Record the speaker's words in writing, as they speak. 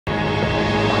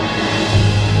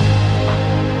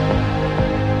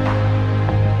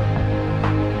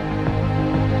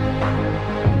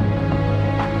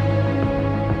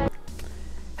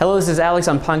Hello, this is Alex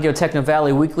on Pangyo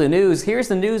Technovalley Weekly News. Here's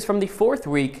the news from the 4th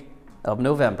week of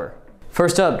November.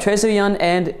 First up, Choi Soo-yeon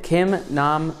and Kim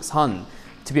Nam-sun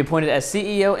to be appointed as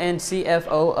CEO and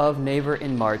CFO of Naver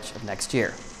in March of next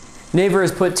year. Naver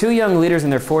has put two young leaders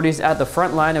in their 40s at the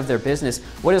front line of their business.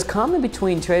 What is common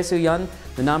between Choi Soo-yeon,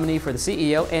 the nominee for the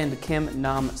CEO, and Kim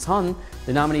Nam-sun,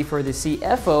 the nominee for the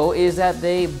CFO, is that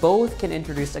they both can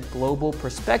introduce a global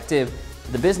perspective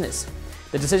to the business.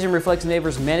 The decision reflects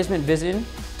Naver's management vision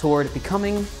toward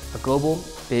becoming a global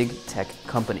big tech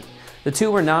company. The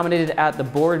two were nominated at the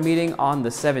board meeting on the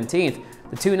 17th.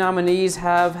 The two nominees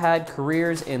have had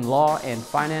careers in law and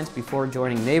finance before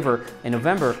joining Naver in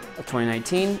November of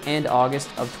 2019 and August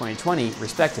of 2020,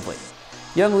 respectively.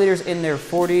 Young leaders in their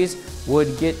 40s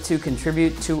would get to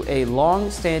contribute to a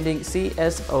long-standing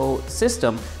CSO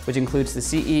system, which includes the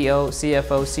CEO,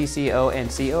 CFO, CCO, and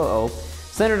COO,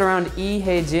 centered around Lee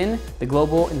Hae-jin, the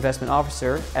Global Investment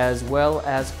Officer, as well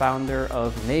as founder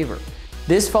of Naver.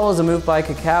 This follows a move by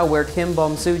Kakao where Kim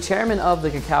Bum-soo, chairman of the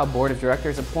Kakao Board of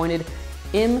Directors, appointed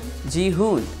Im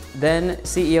Ji-hoon, then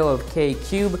CEO of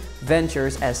K-Cube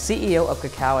Ventures, as CEO of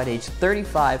Kakao at age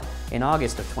 35 in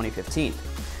August of 2015.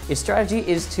 Its strategy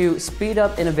is to speed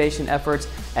up innovation efforts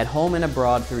at home and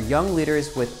abroad through young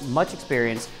leaders with much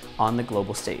experience on the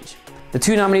global stage. The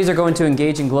two nominees are going to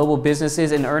engage in global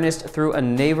businesses in earnest through a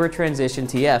Naver transition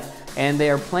TF, and they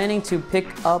are planning to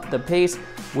pick up the pace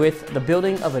with the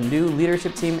building of a new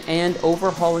leadership team and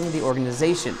overhauling the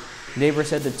organization. Naver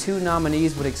said the two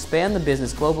nominees would expand the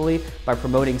business globally by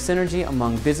promoting synergy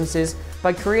among businesses,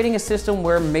 by creating a system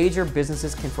where major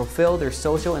businesses can fulfill their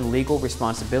social and legal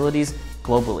responsibilities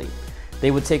globally. They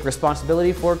would take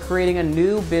responsibility for creating a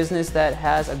new business that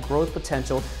has a growth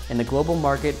potential in the global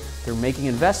market through making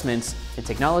investments in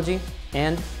technology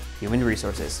and human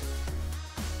resources.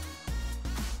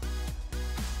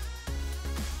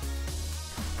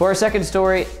 For our second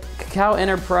story, Kakao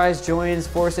Enterprise joins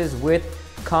forces with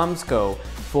Comsco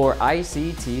for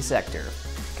ICT sector.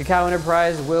 Kakao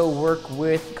Enterprise will work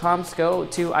with Comsco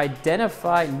to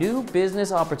identify new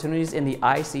business opportunities in the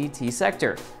ICT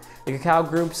sector. The Kakao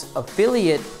Group's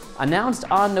affiliate announced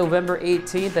on November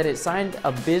 18th that it signed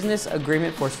a business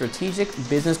agreement for strategic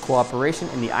business cooperation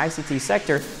in the ICT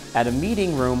sector at a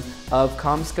meeting room of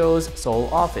Comsco's Seoul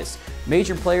office.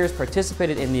 Major players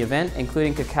participated in the event,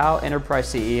 including Kakao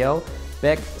Enterprise CEO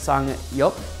Baek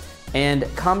Sang-yeop and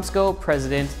Comsco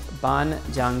President Ban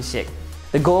Jang-sik.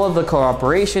 The goal of the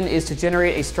cooperation is to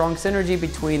generate a strong synergy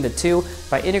between the two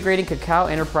by integrating Kakao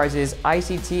Enterprise's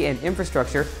ICT and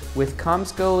infrastructure with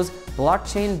Comsco's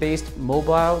blockchain-based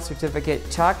mobile certificate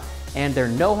Chak and their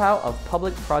know-how of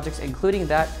public projects, including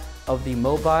that of the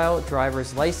mobile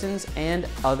driver's license and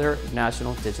other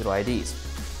national digital IDs.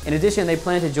 In addition, they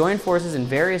plan to join forces in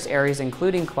various areas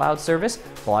including cloud service,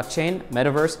 blockchain,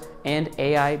 metaverse, and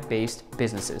AI-based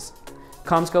businesses.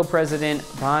 Comsco President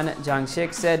Ban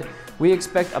Jang-sik said, "We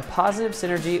expect a positive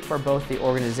synergy for both the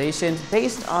organizations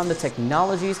based on the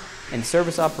technologies and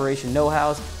service operation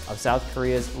know-hows of South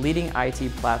Korea's leading IT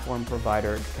platform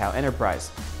provider, Kakao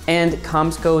Enterprise, and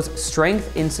Comsco's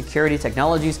strength in security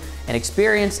technologies and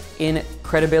experience in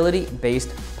credibility-based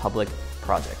public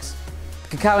projects."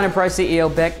 Kakao Enterprise CEO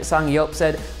Baek Sang-yeop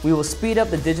said, "We will speed up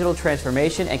the digital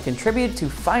transformation and contribute to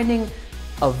finding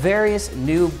of various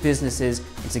new businesses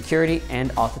in security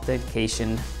and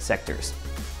authentication sectors."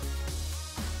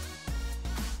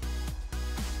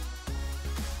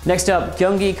 Next up,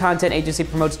 Gyeonggi Content Agency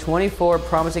promotes 24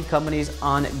 promising companies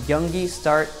on Gyeonggi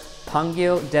Start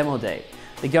Pangyo Demo Day.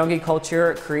 The Gyeonggi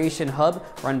Culture Creation Hub,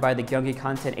 run by the Gyeonggi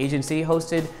Content Agency,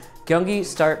 hosted Gyeonggi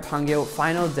Start Pangyo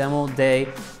Final Demo Day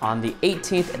on the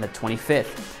 18th and the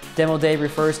 25th. Demo Day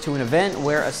refers to an event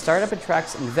where a startup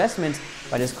attracts investments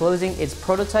by disclosing its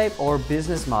prototype or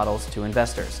business models to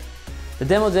investors. The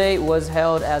Demo Day was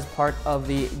held as part of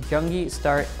the Gyeonggi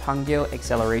Start Pangyo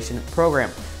Acceleration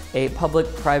Program, a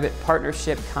public-private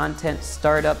partnership content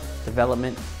startup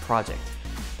development project.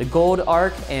 The Gold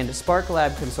Arc and Spark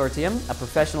Lab Consortium, a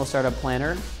professional startup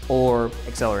planner or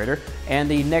accelerator, and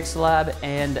the Next Lab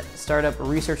and Startup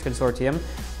Research Consortium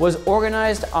was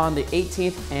organized on the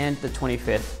 18th and the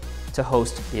 25th to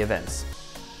host the events.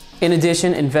 In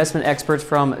addition, investment experts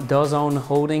from Dozone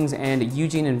Holdings and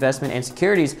Eugene Investment and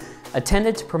Securities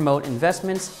attended to promote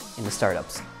investments in the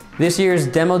startups. This year's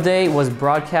Demo Day was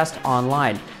broadcast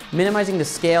online, minimizing the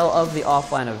scale of the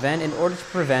offline event in order to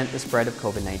prevent the spread of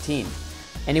COVID-19.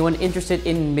 Anyone interested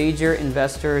in major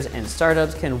investors and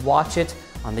startups can watch it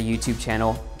on the YouTube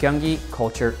channel Gyeonggi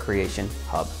Culture Creation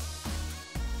Hub.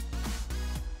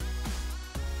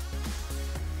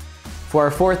 For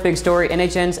our fourth big story,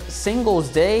 NHN's Singles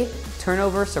Day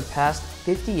turnover surpassed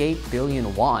 58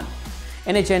 billion won.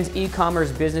 NHN's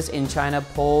e-commerce business in China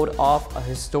pulled off a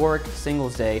historic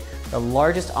Singles Day, the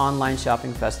largest online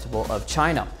shopping festival of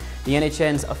China. The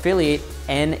NHN's affiliate,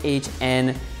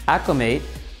 NHN Acclimate,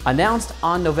 announced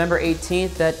on November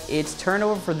 18th that its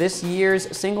turnover for this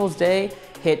year's Singles Day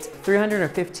hit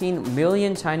 315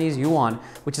 million Chinese yuan,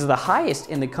 which is the highest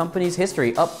in the company's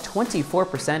history, up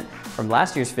 24% from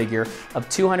last year's figure of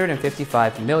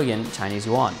 255 million Chinese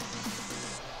yuan.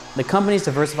 The company's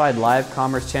diversified live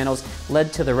commerce channels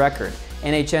led to the record.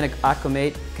 NHN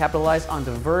Acclimate capitalized on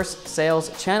diverse sales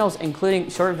channels, including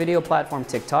short video platform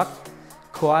TikTok,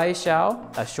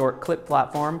 Kuaishou, a short clip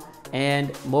platform,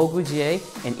 and Mogujie,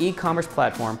 an e-commerce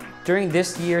platform, during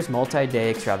this year's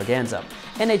multi-day extravaganza.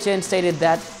 NHN stated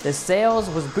that the sales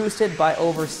was boosted by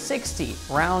over 60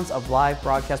 rounds of live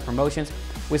broadcast promotions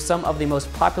with some of the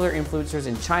most popular influencers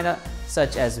in China,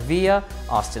 such as Via,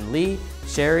 Austin Lee,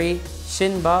 Sherry,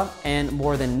 Shinba, and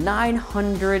more than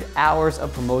 900 hours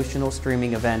of promotional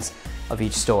streaming events of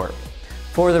each store.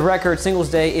 For the record, Singles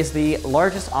Day is the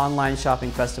largest online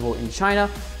shopping festival in China,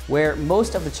 where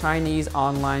most of the Chinese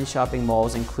online shopping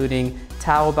malls, including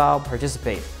Taobao,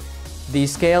 participate. The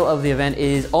scale of the event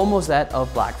is almost that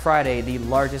of Black Friday, the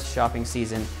largest shopping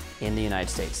season in the United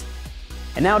States.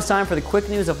 And now it's time for the quick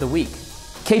news of the week.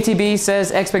 KTB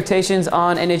says expectations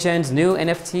on NHN's new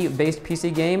NFT-based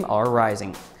PC game are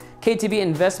rising. KTB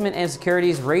Investment and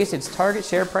Securities raised its target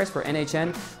share price for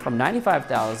NHN from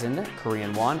 95,000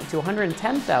 Korean won to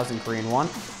 110,000 Korean won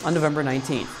on November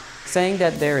 19th, saying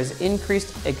that there is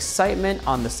increased excitement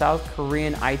on the South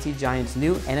Korean IT giant's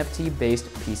new NFT-based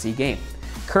PC game.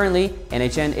 Currently,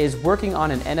 NHN is working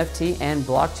on an NFT and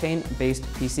blockchain-based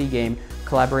PC game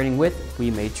collaborating with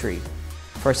We Made Tree.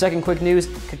 For our second quick news,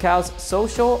 Kakao's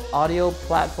social audio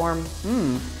platform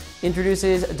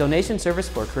introduces a donation service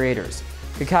for creators.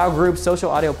 Kakao Group's social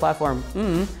audio platform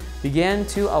began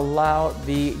to allow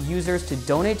the users to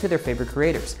donate to their favorite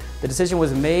creators. The decision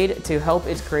was made to help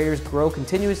its creators grow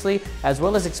continuously, as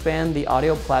well as expand the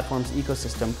audio platform's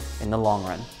ecosystem in the long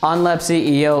run. OnLab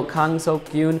CEO Kang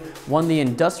Sok-yoon won the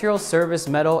Industrial Service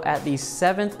Medal at the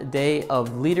 7th day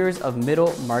of Leaders of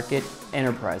Middle Market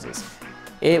Enterprises.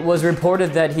 It was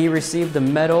reported that he received the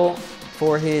medal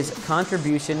for his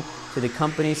contribution to the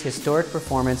company's historic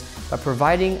performance by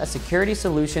providing a security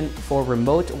solution for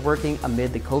remote working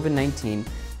amid the COVID-19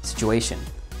 situation.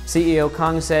 CEO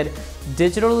Kang said,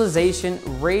 "Digitalization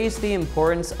raised the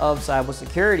importance of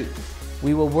cybersecurity.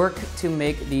 We will work to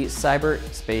make the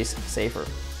cyberspace safer."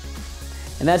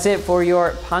 And that's it for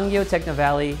your Pangyo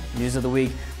Technovalley News of the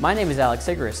Week. My name is Alex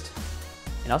Sigrist,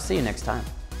 and I'll see you next time.